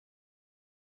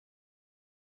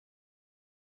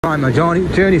Right, my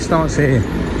journey starts here.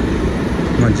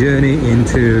 My journey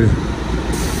into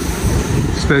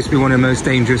supposed to be one of the most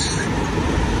dangerous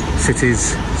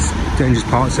cities, dangerous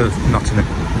parts of Nottingham.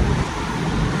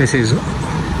 This is,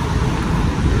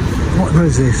 what road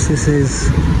is this? This is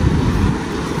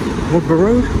Woodborough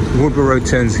Road? Woodborough Road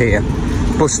turns here.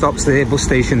 Bus stops there, bus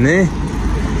station there,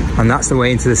 and that's the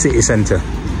way into the city centre.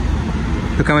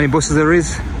 Look how many buses there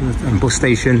is, and bus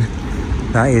station,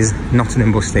 that is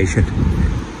Nottingham bus station.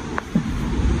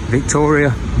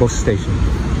 Victoria bus station.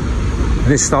 And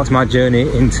this starts my journey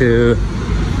into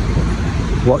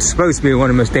what's supposed to be one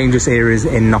of the most dangerous areas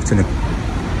in Nottingham,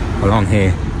 along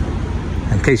here.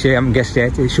 In case you haven't guessed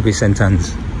yet, it should be St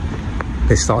Anne's.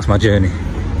 This starts my journey.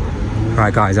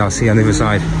 Right guys, I'll see you on the other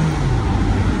side.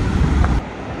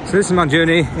 So this is my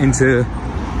journey into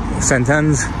St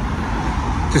Anne's.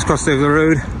 Just crossed over the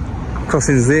road.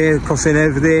 Crossing's there, crossing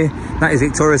over there. That is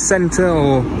Victoria Centre,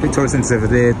 or Victoria Centre's over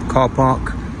there, car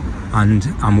park. And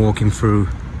I'm walking through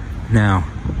now.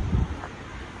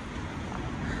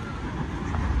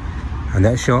 And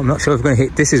that's sure, I'm not sure if we're going to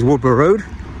hit. This is Woodborough Road.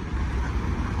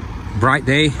 Bright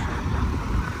day.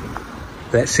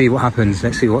 Let's see what happens.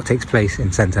 Let's see what takes place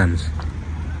in St Anne's.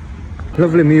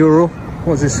 Lovely mural.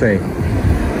 What does this say?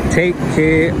 Take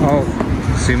care of,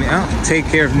 zoom it out, take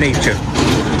care of nature.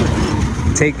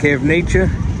 Take care of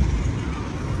nature.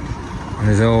 And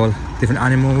there's all different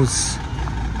animals.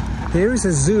 There is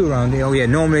a zoo around here. Oh yeah,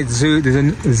 normally it's zoo. There's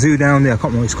a zoo down there. I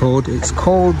can't remember what it's called. It's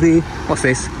called the, what's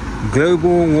this?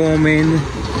 Global warming.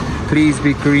 Please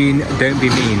be green, don't be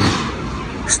mean.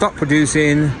 Stop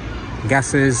producing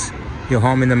gases. You're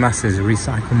harming the masses.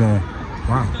 Recycle more.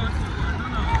 Wow.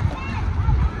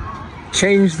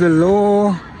 Change the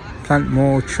law. Plant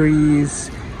more trees.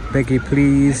 Beg you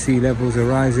please. Sea levels are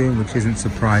rising, which isn't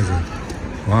surprising.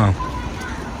 Wow.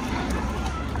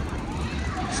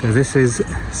 So this is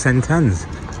St Anne's.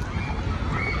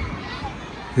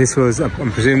 This was,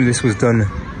 I'm presuming this was done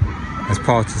as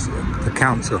part of the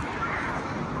council.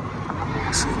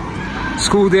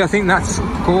 School there, I think that's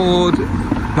called,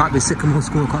 might be Sycamore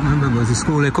School, I can't remember. There's a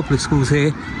school there, a couple of schools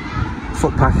here.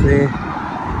 Footpath there.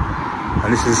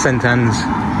 And this is St Anne's.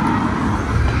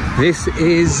 This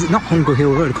is not Hungle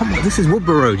Hill Road, come on, this is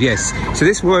Woodborough Road, yes. So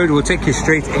this road will take you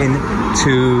straight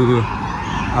into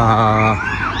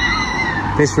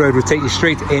this road will take you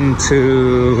straight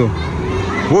into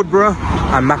Woodborough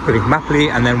and Mapley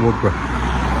and then Woodborough.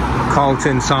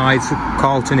 Carlton sides,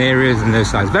 Carlton areas and those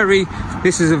sides.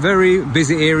 This is a very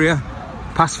busy area,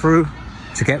 pass through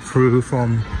to get through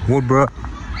from Woodborough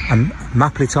and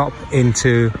Mapley top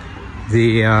into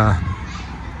the,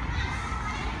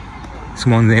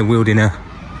 someone there wielding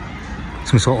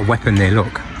some sort of weapon there,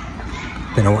 look.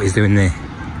 Don't know what he's doing there.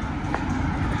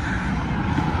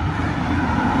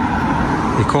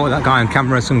 They caught that guy on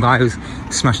camera, some guy who's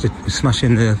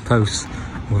smashing the post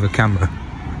with a camera.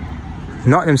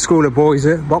 Nottingham School of Boys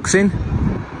Boxing.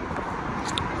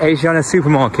 Asiana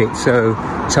supermarket, so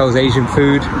sells Asian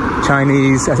food,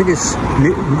 Chinese, I think it's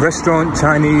restaurant,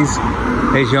 Chinese,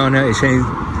 Asiana, it's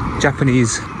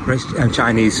Japanese and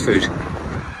Chinese food.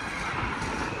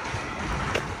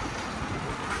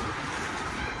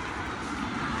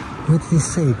 Where did he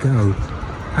say go?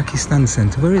 Pakistan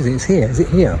Centre, where is it? It's here, is it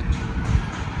here?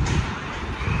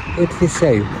 What did he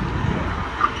say?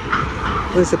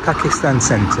 Where's the Pakistan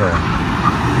Centre?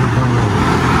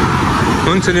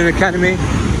 Nottingham Academy.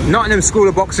 Nottingham School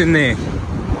of Boxing there.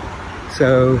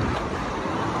 So,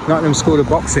 Nottingham School of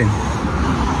Boxing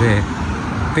there.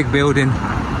 Big building.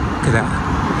 Look at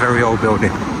that. Very old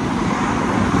building.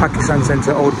 Pakistan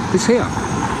Centre. Old. It's here.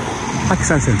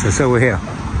 Pakistan Centre. So we're here.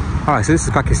 Alright, so this is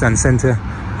Pakistan Centre.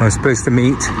 I was supposed to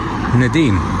meet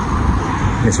Nadeem.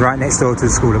 And it's right next door to the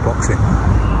School of Boxing.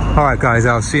 Alright guys,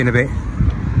 I'll see you in a bit.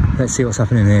 Let's see what's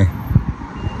happening here.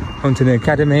 Onto the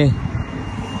Academy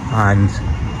and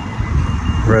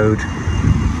road,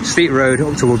 Street Road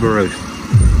up to Woodborough Road.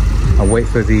 I'll wait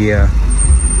for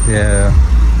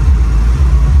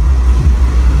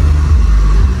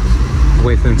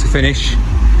wait for them to finish.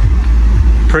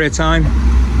 Prayer time.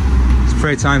 It's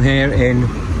prayer time here in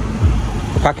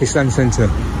the Pakistan Centre.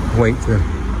 Wait for them.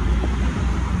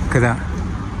 Look at that.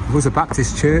 It was a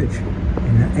Baptist church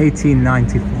in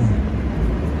 1894.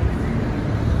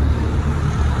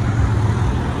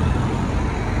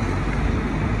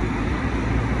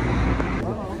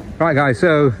 Right guys,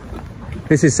 so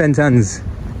this is St Anne's.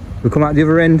 We'll come out the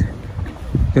other end.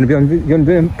 You want to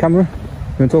be on camera? You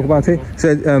want to talk about it?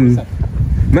 So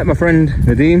met my friend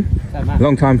Nadeem,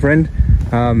 long time friend.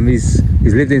 He's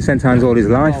He's lived in St Anne's all his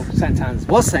life. Well, St Anne's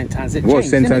was St Anne's. It was changed,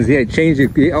 St Anne's, yeah, it changed.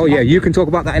 Oh yeah, you can talk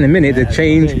about that in a minute. The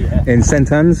change in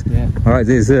St Anne's. Yeah. All right,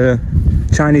 there's a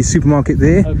Chinese supermarket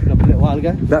there. Opened up a little while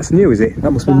ago. That's new, is it?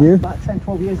 That must be new. About 10,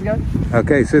 12 years ago.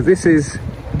 Okay, so this is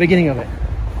The beginning of it.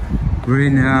 we're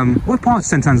in what part of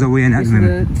St Anne's are we in at the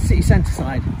moment? The city centre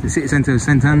side. The city centre of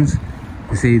St Anne's.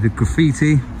 You see the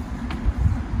graffiti.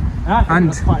 And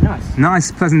that's quite nice.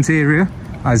 Nice, pleasant area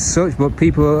as such, but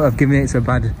people have given it a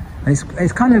bad. And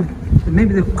it's kind of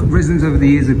maybe the residents over the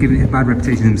years have given it a bad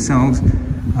reputation themselves.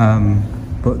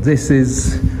 But this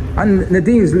is, and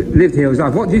Nadine's lived here his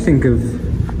life. What do you think of?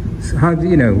 How do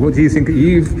you know? What do you think?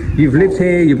 You've lived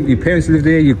here. Your parents lived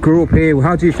here. You grew up here.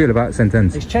 How do you feel about St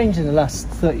Anne's? It's changed in the last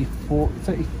 30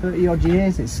 odd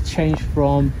years. It's changed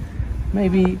from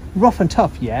maybe rough and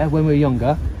tough, yeah, when we were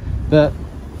younger, but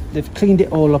they've cleaned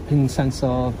it all up in the sense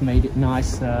of made it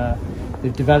nice.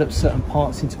 They've developed certain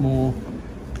parts into more,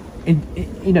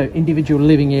 individual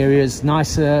living areas,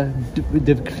 nicer.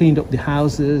 They've cleaned up the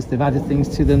houses. They've added things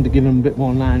to them. They've given them a bit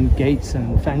more land, gates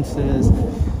and fences.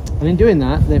 And in doing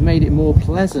that, they've made it more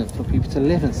pleasant for people to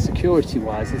live in,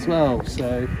 security-wise as well.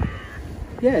 So,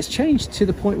 yeah, it's changed to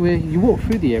the point where you walk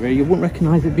through the area, you wouldn't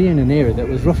recognise it being an area that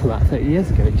was rough about 30 years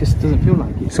ago. It just doesn't feel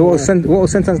like it. So what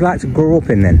was St Anne's like to grow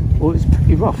up in then? Well, it's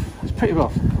pretty rough. It's pretty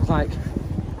rough. It's like,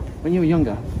 when you were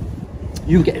younger,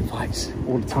 you would get in fights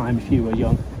all the time if you were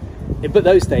young. But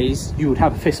those days, you would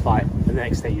have a fist fight, and the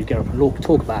next day you'd get up and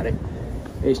talk about it.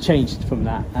 It's changed from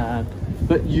that.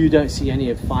 But you don't see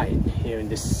any of fighting here in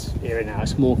this area now.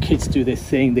 It's more kids do this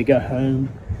thing, they go home.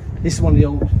 This is one of the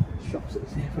old shops that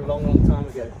was here for a long, long time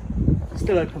ago.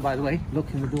 Still open, by the way.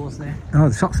 Look in the doors there. Oh,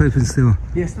 the shop's open still.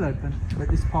 Yeah, still open. But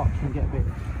this part can get a bit,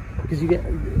 because you get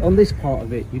on this part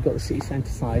of it, you've got the city centre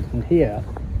side, and here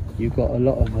you've got a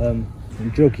lot of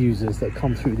drug users that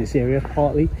come through this area.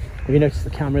 Partly, have you noticed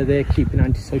the camera there keeping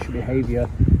antisocial behaviour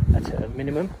at a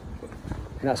minimum?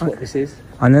 And that's what this is.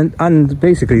 And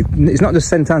basically, it's not just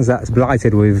St Anne's that's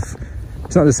blighted with.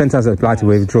 It's not just St Anne's that's blighted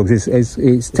with drugs.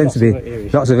 It tends to be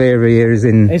lots of areas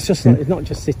in. It's just it's not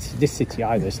just this city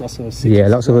either. It's lots of other cities. Yeah,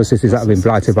 lots of other cities that have been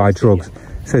blighted by drugs.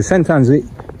 Yeah. So St Anne's.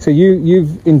 So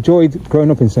you've enjoyed growing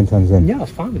up in St Anne's then? Yeah, I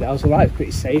was fine with it. I was alright,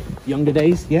 pretty safe. Younger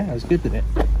days, yeah, I was good with it.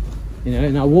 You know,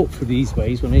 and I walked through these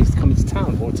ways when I used to come into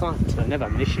town all the time, so I never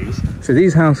had issues. So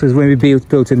these houses were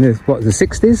built in the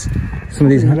 60s? Some of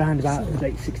these around about the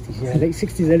late 60s, yeah, late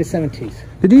 60s, early 70s.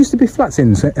 Did there used to be flats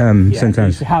in St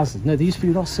Anne's? Houses. No, there used to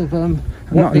be lots of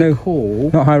not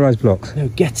high-rise blocks. No,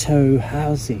 ghetto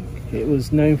housing. It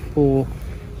was known for,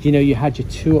 you had your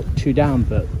two up, two down,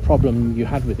 but the problem you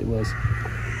had with it was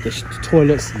the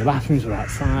toilets and the bathrooms were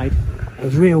outside. It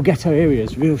was real ghetto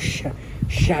areas, real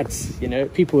sheds,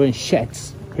 people were in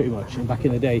sheds pretty much. And back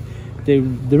in the day, they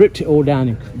ripped it all down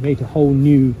and made a whole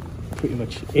new pretty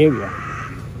much area.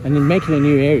 And in making a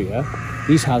new area,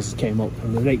 these houses came up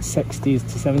in the late 60s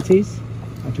to 70s.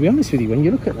 And to be honest with you, when you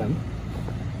look at them,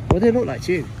 what they look like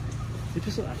to you, they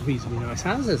just look like reasonably nice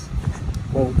houses.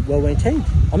 Well maintained.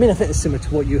 I mean, I think it's similar to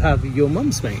what you have with your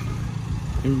mum's, mate.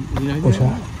 What's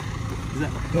that?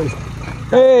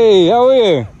 Hey, how are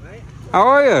you? How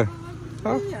are you?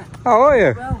 How are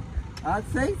you? Well, how's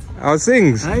things? How's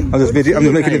things? Hey, I'm just making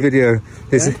a video.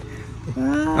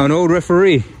 I'm an old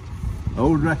referee.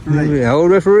 Old referee.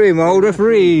 Old referee, my old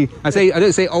referee. I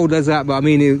don't say old as that, but I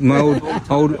mean my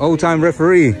old time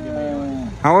referee.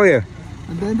 How are you?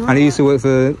 And he used to work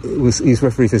for, he used to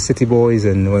referee for City Boys,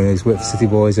 and when he used to work for City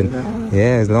Boys, and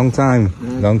yeah, it's a long time,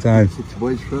 long time. City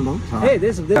Boys for a long time. Hey,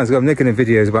 I'm making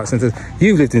videos about St Anne's.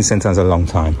 You've lived in St Anne's a long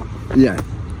time. Yeah.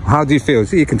 How do you feel?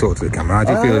 So you can talk to the camera. How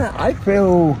do you feel? I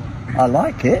feel I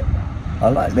like it. I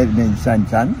like living in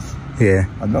St Anne's. Yeah.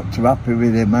 I'm not too happy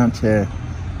with the amount of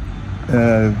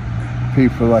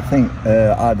people, I think,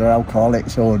 either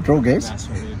alcoholics or druggies. That's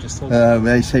what we were just talking about.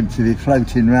 They seem to be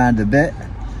floating around a bit.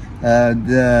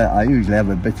 And I usually have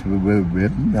a bit of a word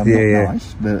with them. I'm not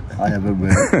nice, but I have a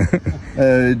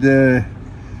word.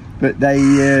 But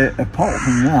they, apart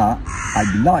from that,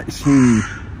 I'd like to see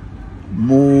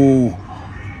more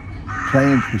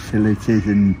playing facilities,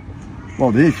 and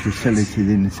well, there is facilities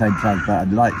in the St Anne's, but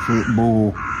I'd like to see it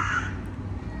more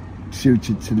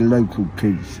suited to the local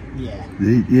kids. Yeah.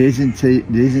 There isn't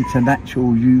an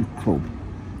actual youth club.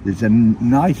 There's a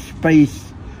nice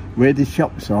space where the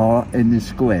shops are in the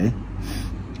square.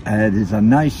 There's a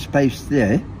nice space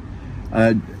there.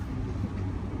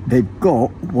 They've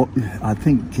got what I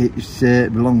think it's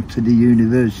belongs to the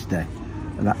university.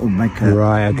 And that would make a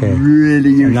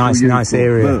really useful nice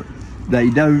area. But they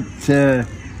don't,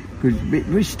 because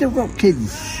we still got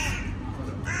kids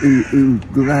who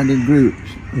go around in groups.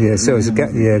 Yeah, so it's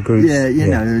groups. Yeah, you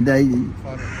know,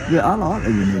 I like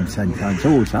living in St Anne's,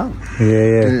 always have.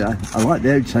 Yeah. I like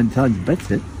the old St Anne's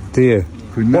better. Do you?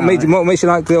 What makes you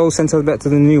like the old St Anne's better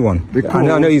than the new one? Because,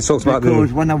 I know you talked about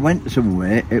because when I went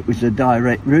somewhere, it was a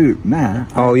direct route. Now,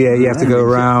 oh yeah, you have to go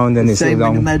around, and it's same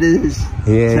long. with the Meadows.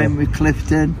 Yeah. Same with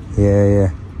Clifton.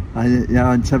 Yeah.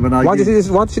 And so when why did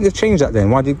they change that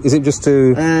then? Is it just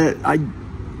to?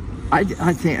 I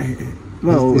think.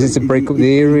 Well, is it to break up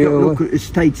the area? Look at the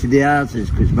state of the houses,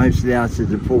 because most of the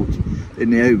houses are 40 in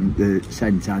the old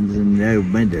St Anne's and the old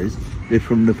Meadows. They're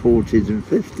from the 40s and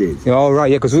 50s. Oh right,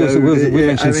 yeah, because we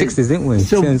mentioned 60s, didn't we?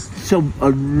 Some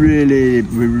are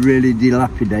really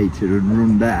dilapidated and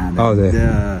run down. Oh,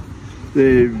 the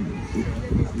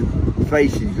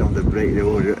faces on the brick are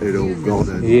all gone.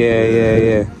 And,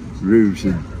 yeah. Roofs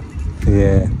and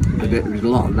there was a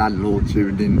lot of landlords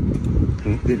who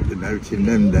didn't note in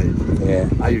them days. Yeah.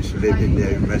 I used to live in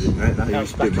the own residence. I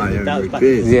used to do my own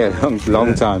repairs. Yeah,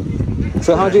 long time.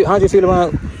 So how do you feel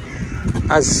about,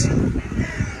 as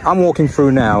I'm walking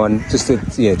through now, and just to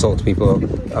talk to people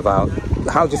about,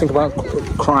 how do you think about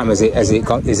crime? Has it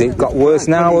got worse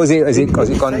now, or has it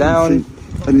gone down?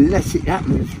 Unless it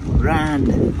happens round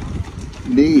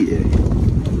near you.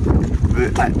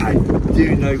 But I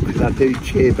do know, because I do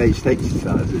chair-based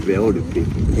exercises with older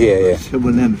people. Yeah. Some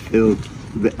of them feel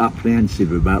a bit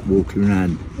apprehensive about walking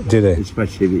around. Do they?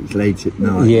 Especially if it's late at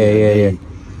night. Yeah.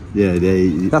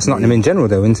 That's Nottingham in general,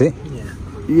 though, isn't it?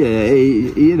 Yeah,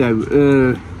 you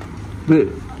know, but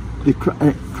the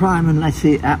crime, unless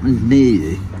it happens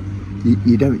near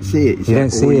you don't see it. You don't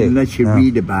see it unless you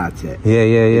read about it.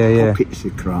 Yeah. Pockets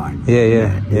of crime.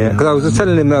 Yeah. Because I was just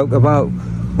telling him about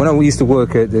when I used to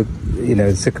work at the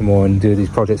Sycamore and do these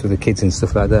projects with the kids and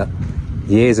stuff like that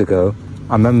years ago.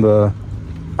 I remember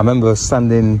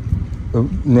standing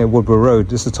near Woodborough Road,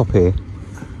 just the top here,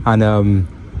 and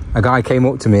a guy came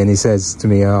up to me and he says to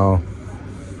me, "Oh,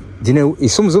 do you know?" He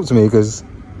sums up to me, he goes,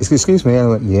 "Excuse me." I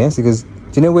went, "Yes." He goes, "Do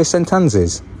you know where St Anne's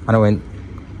is?" And I went,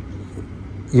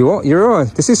 "You what? You're all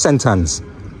right. This is St Anne's."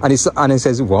 And he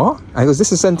says, "What?" And he goes,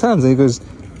 "This is St Anne's." And he goes,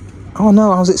 "Oh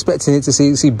no, I was expecting it to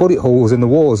see bullet holes in the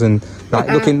walls and like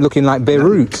looking like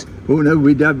Beirut." Oh no,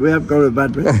 we have got a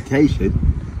bad reputation.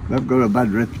 We've got a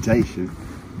bad reputation,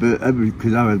 but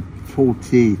because I was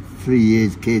 43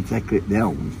 years caretaker at the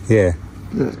Elms. Yeah.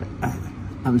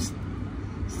 I was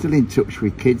still in touch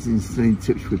with kids and still in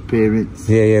touch with parents.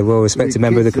 Yeah, well-respected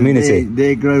member of the community.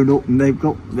 They're grown up and they've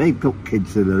got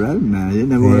kids of their own now. You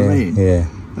know what I mean? Yeah.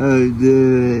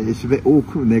 It's a bit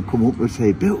awkward when they come up and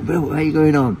say, "Bill, how you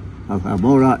going on?" I'm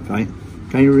all right, mate.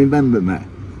 Can you remember me?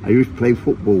 I used to play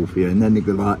football for you, and then they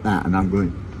go like that, and I'm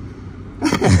going.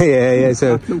 yeah.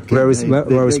 So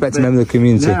well-respected member of the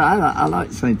community. No, I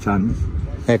like St Anne's.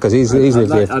 Yeah, because he's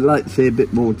lived here. I'd like to see a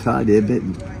bit more tidy, a bit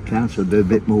council do a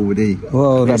bit more with the.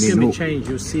 Well, that's going to be change.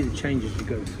 You'll see the changes you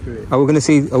go through it. Are we going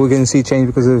to see change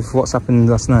because of what's happened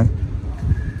last night?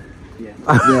 Yeah.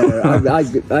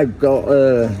 I've got.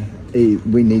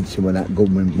 We need some of that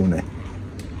government money.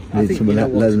 We need some of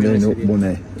that levelling up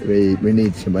money. We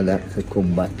need some of that to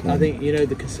come back. I think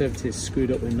the Conservatives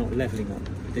screwed up with not levelling up.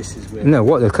 This is where. No,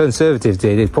 what the Conservatives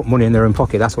did is put money in their own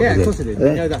pocket. That's what they did. Yeah, of course they did.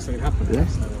 They know that's not going to happen.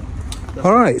 Yeah.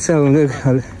 All right, so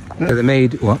they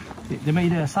made what? They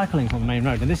made a cycling on the main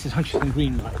road, and this is Hutchinson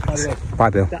Green. By the way, bye,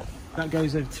 Bill. That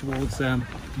goes over towards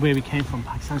where we came from,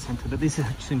 Pakistan Centre. But this is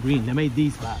Hutchinson Green. They made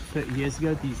these about 30 years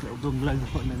ago. These little bungalows they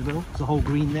put in the middle. There's a whole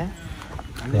green there.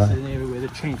 And this is an area where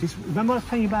they've changed. Remember I was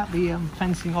telling you about the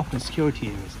fencing off and security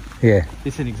areas? Yeah.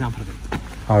 This is an example of it.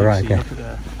 Oh, right, okay. Look at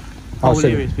the whole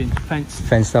area has been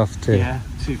fenced off too. Yeah,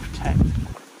 to protect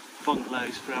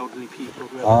bungalows for elderly people.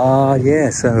 Oh, yeah.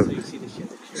 So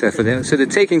they're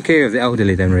taking care of the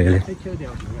elderly then, really. Yeah, take care of the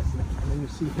elderly residents. And then you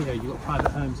see here, you've got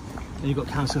private homes, and you've got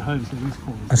council homes in these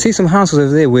corners. I see some houses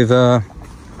over there with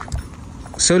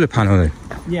solar panel.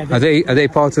 Yeah, are they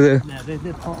part of the? Yeah,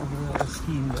 they're part of the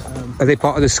scheme. Are they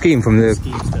part of the scheme from the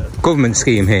government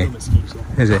scheme here? Government schemes,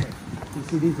 yeah. Is it? You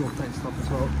see these are all fenced off as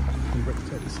well. And brick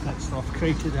is fenced off,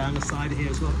 created down the side here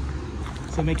as well.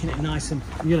 So making it nice and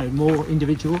more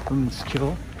individual and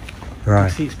secure. Right.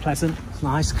 You see it's pleasant, it's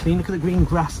nice, clean. Look at the green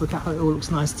grass. Look at how it all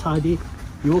looks nice, tidy.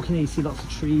 You walk in here, you see lots of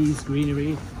trees,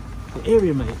 greenery. The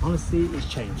area, mate, honestly, it's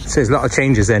changed. So there's a lot of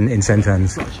changes then in St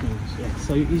Anne's. A lot of changes, yeah.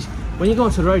 So when you go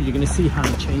onto the road, you're going to see how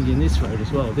it's changing this road as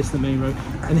well. This is the main road.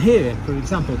 And here, for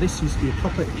example, this used to be a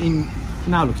proper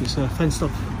now look, it's a fenced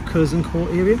off Curzon Court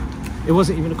area. It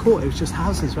wasn't even a court, it was just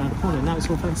houses around the corner. Now it's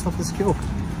all fenced off and secure.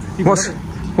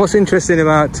 what's interesting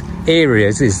about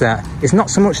areas is that it's not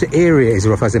so much the area is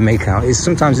rough as they make out.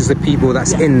 Sometimes it's the people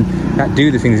that's in that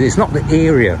do the things. It's not the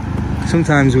area.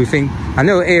 Sometimes we think, I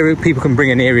know area people can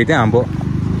bring an area down, but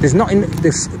there's not in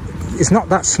this. It's not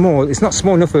that small. It's not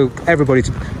small enough for everybody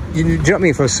to. Do you know what I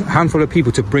mean? For a handful of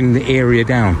people to bring the area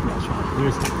down. That's right. There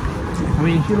is. I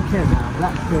mean, if you look here now,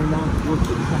 that's going down towards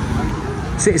the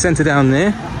center. City centre down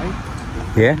there. Right?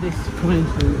 Yeah. And this coming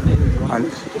into the area, right?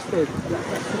 And Just there.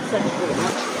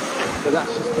 So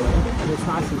that's just there. And it's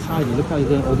nice and tidy. Look how you're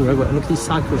doing all the road. And look at these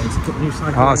cycle lanes. Put new cycle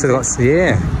lanes. oh, so that's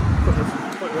yeah.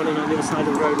 Put one in on the other side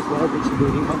of the road as well, which is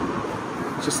building up.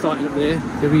 Just starting up there.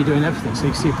 They're redoing everything. So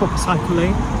you can see a proper cycle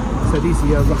lane. So these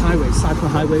are the highways, cycle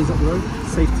highways up the road.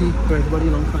 Safety for everybody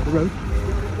alongside the road.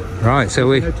 Right. So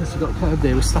we. Notice you've got a curb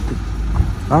there. We're stopping.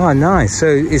 Oh, nice. So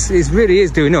it really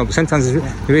is doing up. Sometimes it's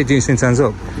really doing St Anne's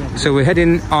up. Yeah. So we're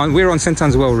heading on. We're on St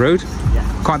Anne's Well Road. Yeah.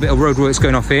 Quite a bit of road works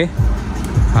going off here,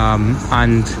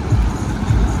 and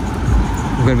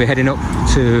we're going to be heading up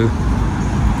to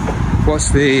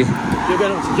what's the. We're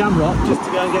going up to Jamrock just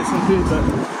to go and get some food, but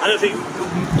I don't think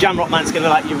Jamrock man's going to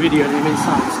like your video and him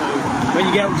inside. So when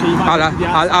you get up to, you might.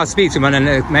 I'll speak to him and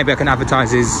then maybe I can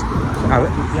advertise his. I'll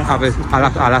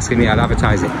ask him. Yeah, I'll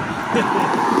advertise it.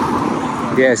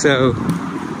 Yeah, so as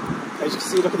you can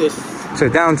see, look at this. So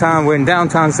downtown, we're in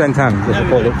downtown St Anne's. No,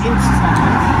 we're into St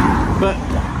Anne's. But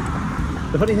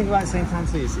the funny thing about St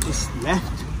Anne's is it's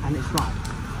left and it's right.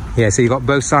 Yeah, so you got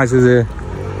both sides of the.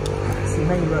 It's the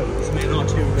main road. It's the main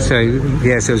artery road. So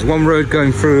yeah, so there's one road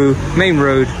going through main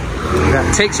road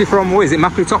that takes you from where is it?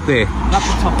 Mapley Top there.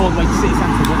 Mapley Top all the way to City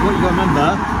Centre. But what you got to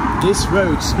remember, this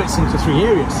road splits into 3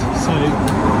 areas. So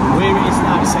where it is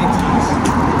now is St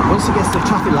Anne's. Once it gets to the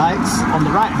traffic lights, on the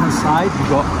right hand side you've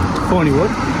got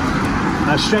Thornywood.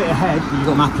 Straight ahead you've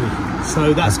got Mapley.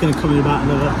 So that's going to come in about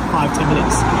another 5-10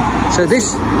 minutes. So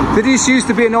this used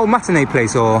to be an old matinee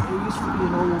place or? It used to be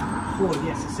an old hall,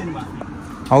 yes, a cinema.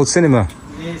 Old cinema.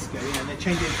 Years ago, yeah. They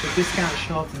changed it into a discount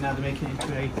shop and now they're making it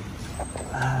into a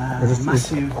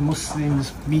massive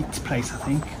Muslims meat place, I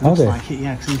think. Looks like it,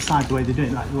 yeah, because inside the way they're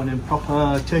doing it, like they want a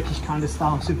proper Turkish kind of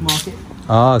style supermarket.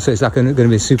 Ah, so it's like going to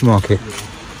be a supermarket. Yeah.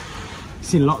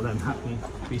 Seen a lot of them happening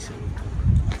recently.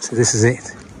 So this is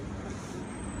it.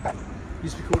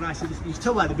 Used to be called nice. You can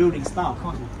tell by the building style,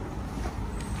 can't you?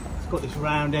 It's got this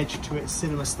round edge to it,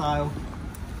 cinema style.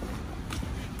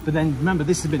 But then remember,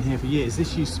 this has been here for years.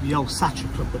 This used to be the old Satchel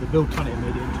Club, but they built on it and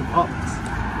made it into apartments.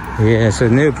 Yeah, so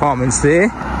new apartments there. The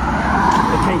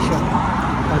K-shop.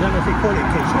 I don't know if they call it a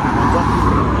K-shop anymore, but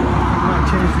it might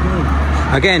change the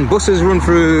name. Again, buses run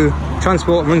through,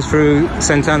 transport runs through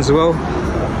St Anne's as well.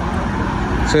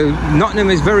 So Nottingham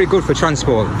is very good for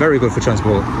transport, very good for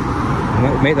transport.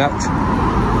 Make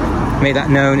that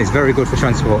known, it's very good for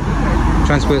transport.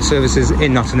 Transport services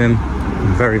in Nottingham,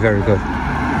 very, very good.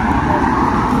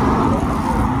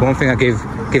 One thing I give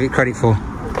it credit for.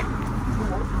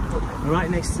 Right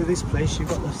next to this place, you've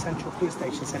got the Central Police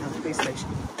Station, St Anne's Police Station.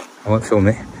 I won't film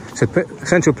it. So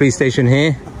Central Police Station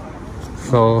here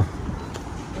for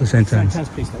St Anne's.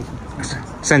 Police Station.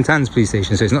 St Anne's Police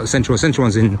Station, so it's not the central. Central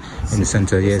one's in the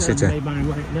centre, yeah, centre. Near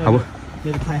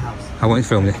the playhouse. I won't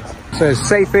film it. So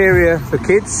safe area for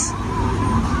kids.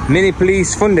 Mini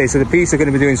police fun day. So the police are going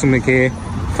to be doing something here.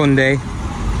 Fun day.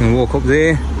 And walk up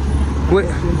there.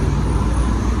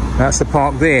 That's the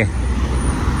park there.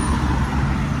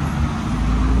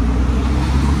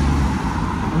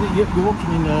 You're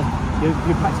walking in you're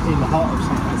practically in the heart of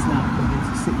St Anne's now, coming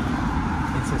into the city,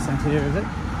 into the centre area of it.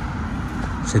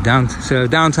 So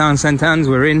downtown St Anne's,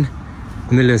 we're in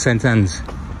the middle of St Anne's.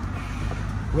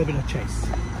 Robin Hood Chase.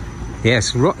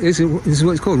 Yes, this is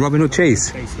what it's called, Robin Hood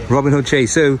Chase. Yeah. Robin Hood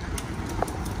Chase. So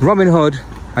Robin Hood,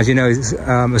 as you know, is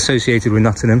associated with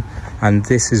Nottingham, and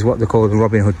this is what they call the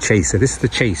Robin Hood Chase. So this is the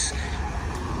chase.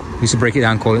 We used to break it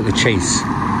down, call it the chase.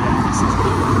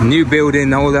 Yeah, new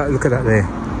building, all that. Look at that there.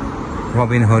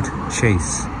 Robin Hood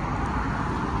Chase.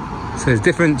 So there's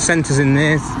different centres in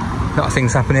there. A lot of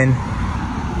things happening.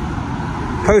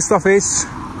 Post office.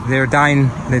 They're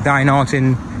dying out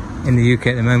in the UK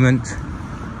at the moment.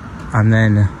 And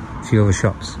then a few other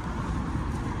shops.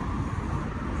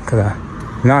 Look at that.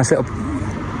 Nice little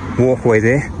walkway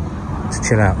there to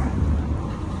chill out.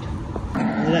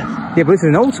 Yeah, but it's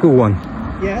an old school one.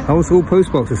 Yeah. Old school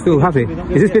post box. I still have it.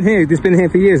 Has this been here? This been here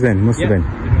for years then? Must have been.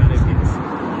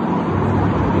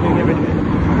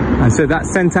 And so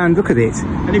that's St Anne's, look at it.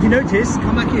 And if you notice,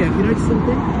 come back here, if you notice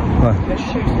something, let's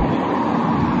shoot.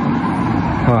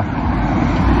 What?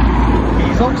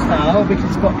 It's Oxford because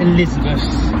it's got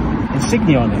Elizabeth's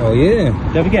insignia on it. Oh yeah.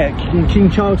 Don't forget,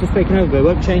 King Charles has taken over, it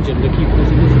won't change it, they'll keep it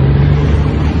as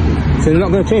So they're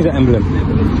not going to change that emblem?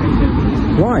 Never going to change it.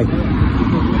 Why?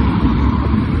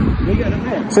 Look at them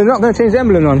here. So they're not going to change the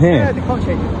emblem on here? Yeah, they can't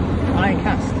change it. Iron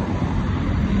cast.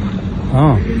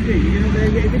 Oh. You're going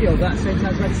to get a video of that St.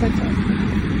 Anne's Ready Centre?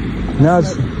 No,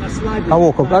 That's library. I'll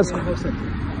walk up.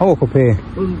 I'll walk up here.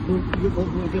 We're going to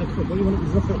come. What do you want?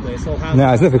 There's nothing up there. It's all houses. No,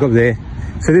 there's nothing up there.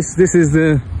 So this is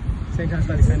the St. Anne's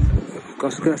Ready Centre.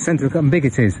 gosh, look at that centre. Look how big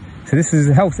it is. So this is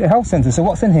a health centre. So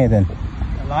what's in here then?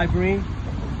 A library.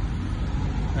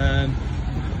 The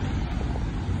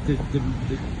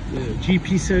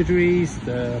GP surgeries,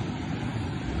 the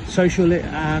social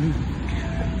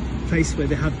place where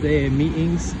they have their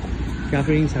meetings,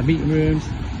 gatherings, have meeting rooms.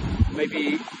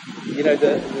 Maybe those what do you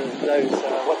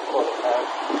call it?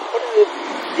 What do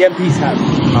the MPs have?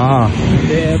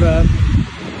 They have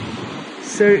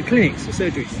clinics or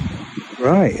surgeries.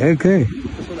 Right. Okay.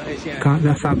 That's what that is. Yeah.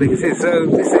 That's how big it is.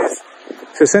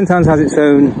 So St Anne's has its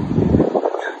own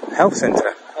health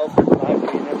centre. Health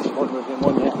library and every one within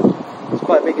one there. It's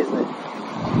quite big, isn't it?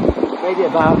 Maybe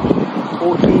about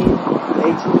 14,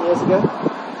 18 years ago.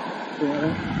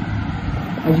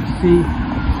 As you can see,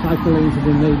 cycle lanes have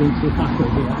been made into a pathway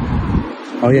here.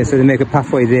 Oh yeah, so they make a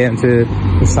pathway there into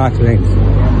the cycle lanes.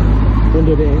 Yeah.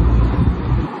 Windowed it in.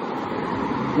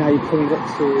 Now you're coming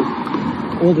up to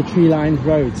all the tree-lined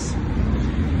roads.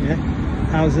 Yeah,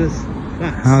 houses,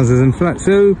 flats. Houses and flats.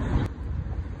 So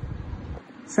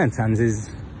St Anne's is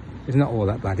not all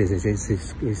that bad, is it?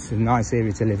 It's a nice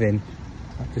area to live in,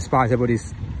 despite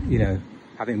everybody's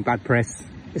having bad press.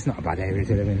 It's not a bad area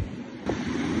to live in.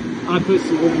 I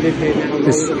personally wouldn't live here now.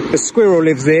 The squirrel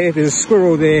lives there. There's a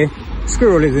squirrel there.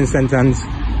 Squirrel lives in St Anne's.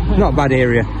 Not a bad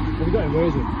area. Have you got him? Where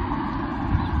is it?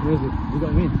 Where is it? Have you got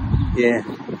him in? Yeah.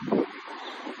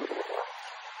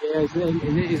 Yeah,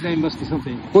 his name must be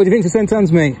something. What do you think to St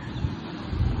Anne's, mate?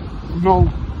 No.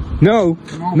 No?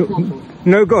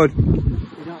 No God?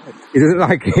 He doesn't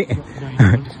like it. You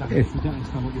don't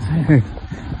understand what you're saying.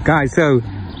 Guys, so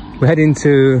we're heading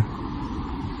to,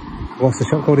 what's the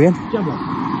shop called again?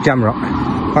 Jamrock.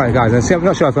 Alright guys, I'm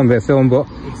not sure if I'm going to film, but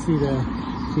you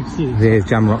can see there's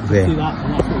Jamrock there. See that?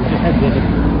 And that's what we're head there.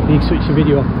 You can switch your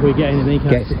video off before we get in and then you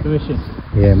can ask for permission.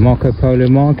 Yeah, Marco Polo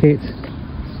Market,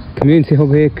 Community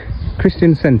Hub here,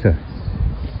 Christian Centre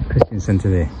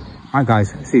there. Alright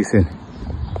guys, see you soon.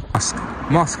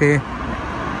 Mosque here.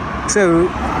 So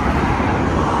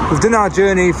we've done our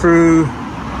journey through,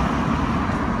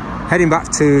 heading back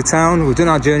to town. We've done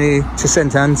our journey to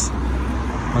St Anne's.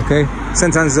 Okay,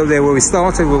 St Anne's is up there where we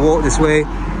started. We'll walk this way.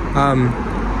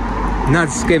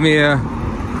 Nads gave me a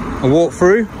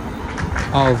walkthrough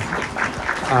of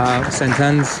St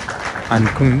Anne's and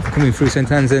coming through St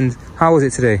Anne's. And how was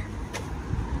it today?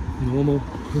 Normal.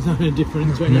 There's nothing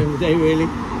different to any other day, really.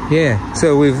 Yeah.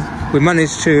 So we've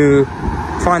managed to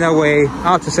find our way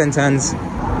out to St Anne's.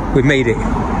 We've made it.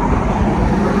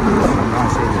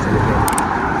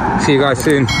 See you guys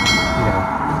soon.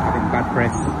 Having bad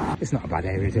press. It's not a bad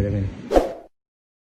area to live in.